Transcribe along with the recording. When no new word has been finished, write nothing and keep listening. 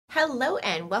Hello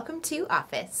and welcome to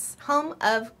Office, home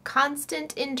of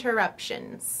constant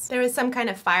interruptions. There was some kind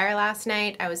of fire last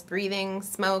night. I was breathing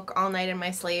smoke all night in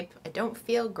my sleep. I don't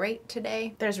feel great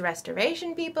today. There's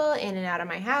restoration people in and out of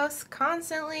my house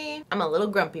constantly. I'm a little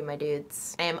grumpy, my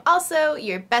dudes. I am also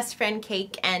your best friend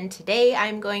Cake, and today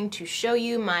I'm going to show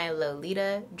you my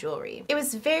Lolita jewelry. It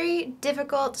was very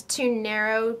difficult to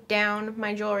narrow down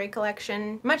my jewelry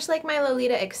collection. Much like my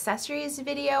Lolita accessories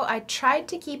video, I tried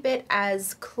to keep it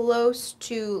as close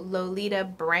to Lolita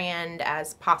brand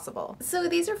as possible. So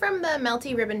these are from the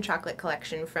Melty Ribbon Chocolate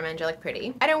collection from Angelic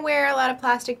Pretty. I don't wear a lot of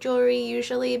plastic jewelry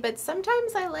usually, but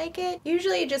sometimes I like it.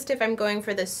 Usually just if I'm going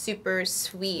for the super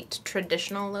sweet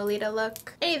traditional Lolita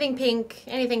look. Anything pink,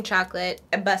 anything chocolate,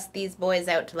 I bust these boys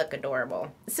out to look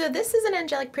adorable. So this is an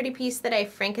Angelic Pretty piece that I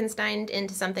Frankensteined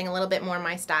into something a little bit more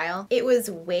my style. It was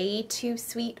way too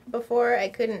sweet before, I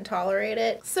couldn't tolerate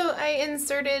it. So I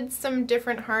inserted some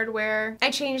different hardware. I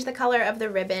changed the color of the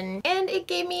ribbon, and it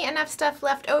gave me enough stuff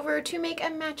left over to make a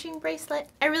matching bracelet.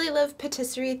 I really love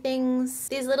patisserie things.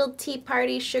 These little tea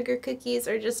party sugar cookies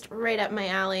are just right up my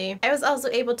alley. I was also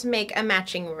able to make a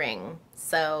matching ring,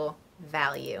 so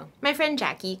value. My friend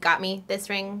Jackie got me this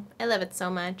ring. I love it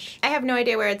so much. I have no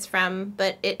idea where it's from,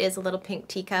 but it is a little pink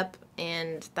teacup,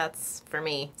 and that's for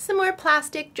me. Some more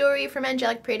plastic jewelry from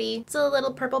Angelic Pretty. It's a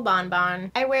little purple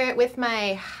bonbon. I wear it with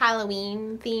my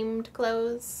Halloween themed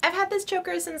clothes. I've had this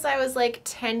choker since I was like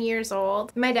 10 years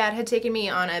old. My dad had taken me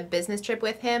on a business trip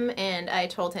with him, and I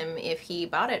told him if he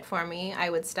bought it for me, I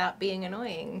would stop being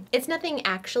annoying. It's nothing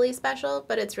actually special,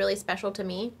 but it's really special to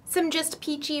me. Some just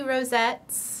peachy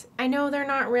rosettes. I know they're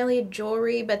not really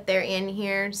jewelry, but they're in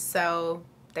here, so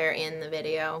they're in the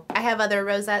video. I have other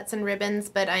rosettes and ribbons,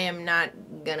 but I am not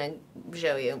gonna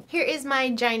show you. Here is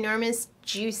my ginormous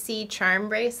juicy charm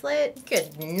bracelet. You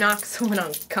could knock someone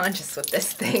unconscious with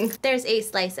this thing. There's a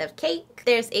slice of cake.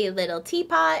 There's a little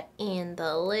teapot, and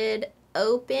the lid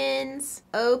opens.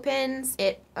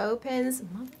 It opens.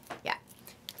 Yeah.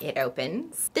 It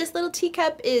opens. This little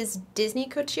teacup is Disney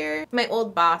couture. My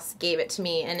old boss gave it to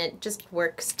me and it just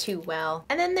works too well.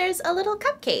 And then there's a little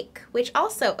cupcake, which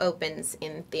also opens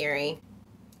in theory.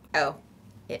 Oh,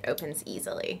 it opens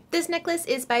easily. This necklace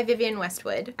is by Vivienne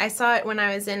Westwood. I saw it when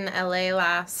I was in LA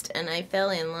last and I fell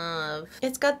in love.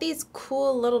 It's got these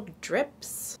cool little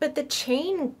drips, but the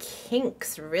chain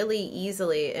kinks really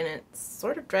easily and it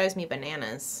sort of drives me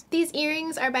bananas. These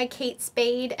earrings are by Kate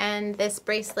Spade and this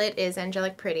bracelet is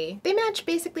Angelic Pretty. They match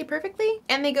basically perfectly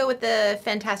and they go with the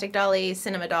Fantastic Dolly,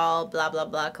 Cinema Doll, blah blah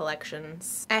blah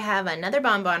collections. I have another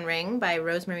bonbon ring by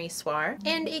Rosemary Swar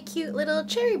and a cute little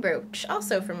cherry brooch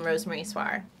also from Rosemary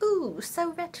Swar. Ooh,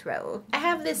 so retro. I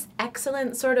have this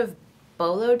excellent sort of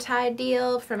bolo tie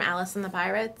deal from Alice and the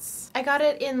Pirates. I got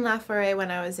it in La Forêt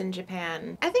when I was in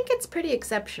Japan. I think it's pretty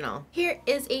exceptional. Here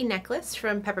is a necklace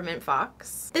from Peppermint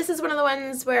Fox. This is one of the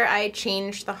ones where I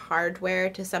changed the hardware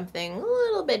to something a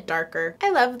little bit darker.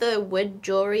 I love the wood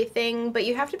jewelry thing, but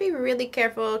you have to be really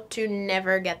careful to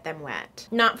never get them wet.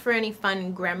 Not for any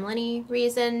fun gremlin-y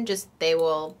reason, just they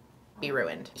will be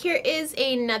ruined. Here is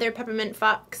another Peppermint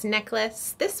Fox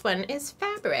necklace. This one is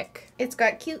fabric. It's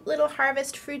got cute little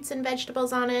harvest fruits and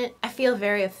vegetables on it. I feel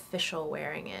very official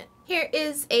wearing it. Here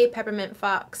is a Peppermint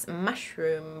Fox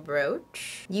mushroom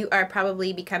brooch. You are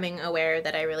probably becoming aware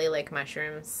that I really like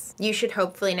mushrooms. You should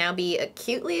hopefully now be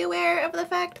acutely aware of the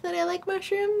fact that I like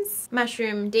mushrooms.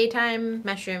 Mushroom daytime,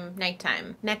 mushroom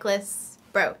nighttime. Necklace,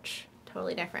 brooch.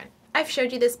 Totally different. I've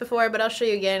showed you this before, but I'll show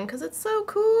you again because it's so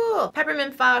cool.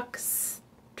 Peppermint Fox,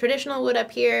 traditional wood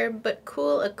up here, but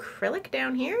cool acrylic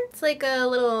down here. It's like a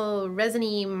little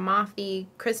resiny, mothy,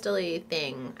 crystally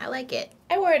thing. I like it.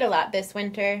 I wore it a lot this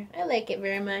winter. I like it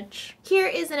very much. Here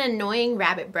is an annoying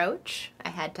rabbit brooch. I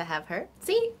had to have her.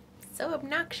 See? So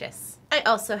obnoxious. I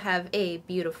also have a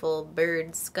beautiful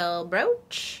bird skull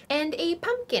brooch and a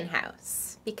pumpkin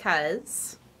house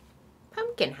because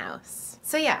pumpkin house.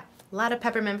 So yeah. A lot of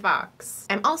Peppermint Fox.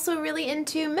 I'm also really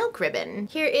into milk ribbon.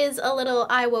 Here is a little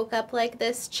I woke up like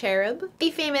this cherub.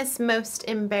 The famous most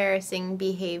embarrassing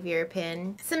behavior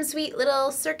pin. Some sweet little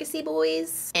circusy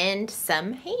boys. And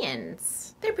some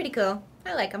hands. They're pretty cool.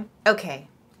 I like them. Okay.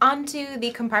 Onto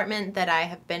the compartment that I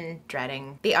have been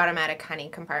dreading, the automatic honey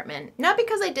compartment. Not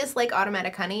because I dislike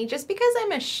automatic honey, just because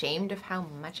I'm ashamed of how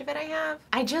much of it I have.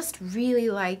 I just really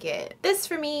like it. This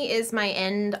for me is my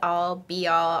end all be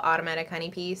all automatic honey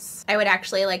piece. I would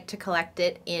actually like to collect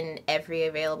it in every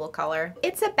available color.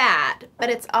 It's a bat,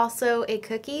 but it's also a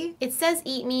cookie. It says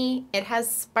eat me, it has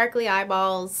sparkly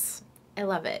eyeballs. I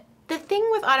love it. The thing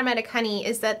with Automatic Honey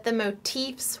is that the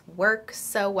motifs work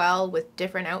so well with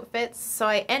different outfits, so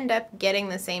I end up getting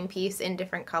the same piece in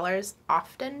different colors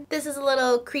often. This is a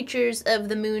little Creatures of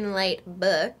the Moonlight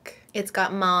book. It's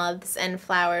got moths and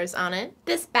flowers on it.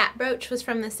 This bat brooch was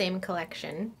from the same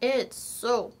collection. It's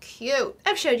so cute.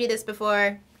 I've showed you this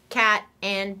before. Cat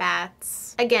and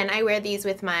bats. Again, I wear these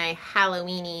with my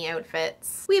Halloween-y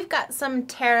outfits. We've got some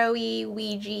tarot-y,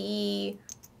 Ouija-y,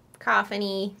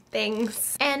 coffin-y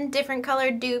things, and different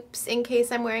colored dupes in case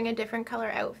I'm wearing a different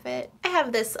color outfit. I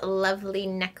have this lovely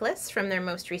necklace from their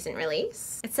most recent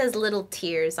release. It says Little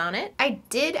Tears on it. I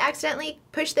did accidentally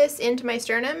push this into my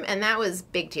sternum, and that was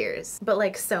big tears, but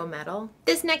like so metal.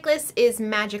 This necklace is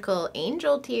Magical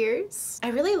Angel Tears. I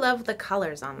really love the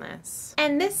colors on this.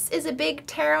 And this is a big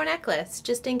tarot necklace,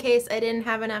 just in case I didn't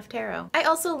have enough tarot. I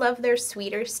also love their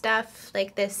sweeter stuff,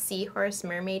 like this seahorse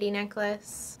mermaidy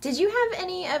necklace. Did you have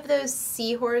any of those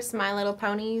seahorse My Little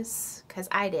Ponies? Because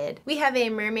I did. We have a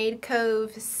Mermaid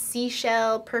Cove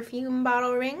seashell perfume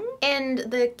bottle ring, and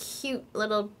the cute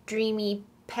little dreamy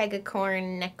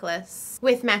pegacorn necklace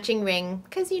with matching ring,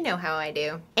 because you know how I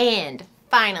do. And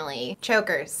finally,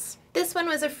 chokers. This one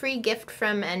was a free gift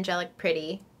from Angelic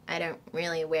Pretty. I don't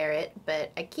really wear it,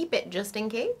 but I keep it just in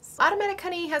case. Automatic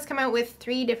Honey has come out with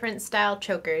 3 different style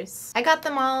chokers. I got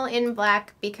them all in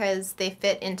black because they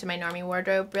fit into my normie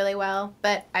wardrobe really well,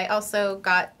 but I also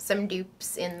got some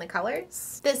dupes in the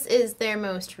colors. This is their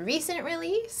most recent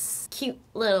release. Cute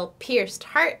little pierced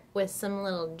heart with some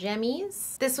little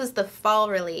gemmies. This was the fall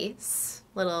release.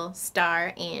 Little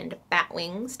star and bat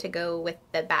wings to go with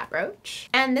the bat brooch.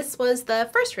 And this was the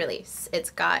first release. It's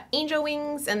got angel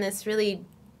wings and this really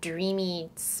dreamy,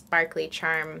 sparkly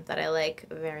charm that I like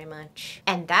very much.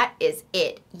 And that is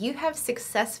it. You have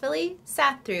successfully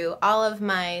sat through all of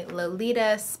my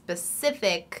Lolita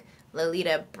specific,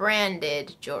 Lolita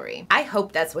branded jewelry. I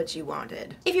hope that's what you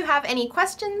wanted. If you have any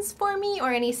questions for me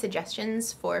or any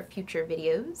suggestions for future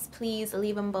videos, please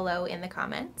leave them below in the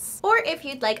comments. Or if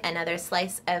you'd like another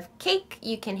slice of cake,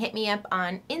 you can hit me up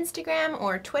on Instagram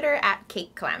or Twitter at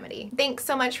Cake Calamity. Thanks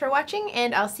so much for watching,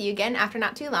 and I'll see you again after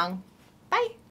not too long. Bye!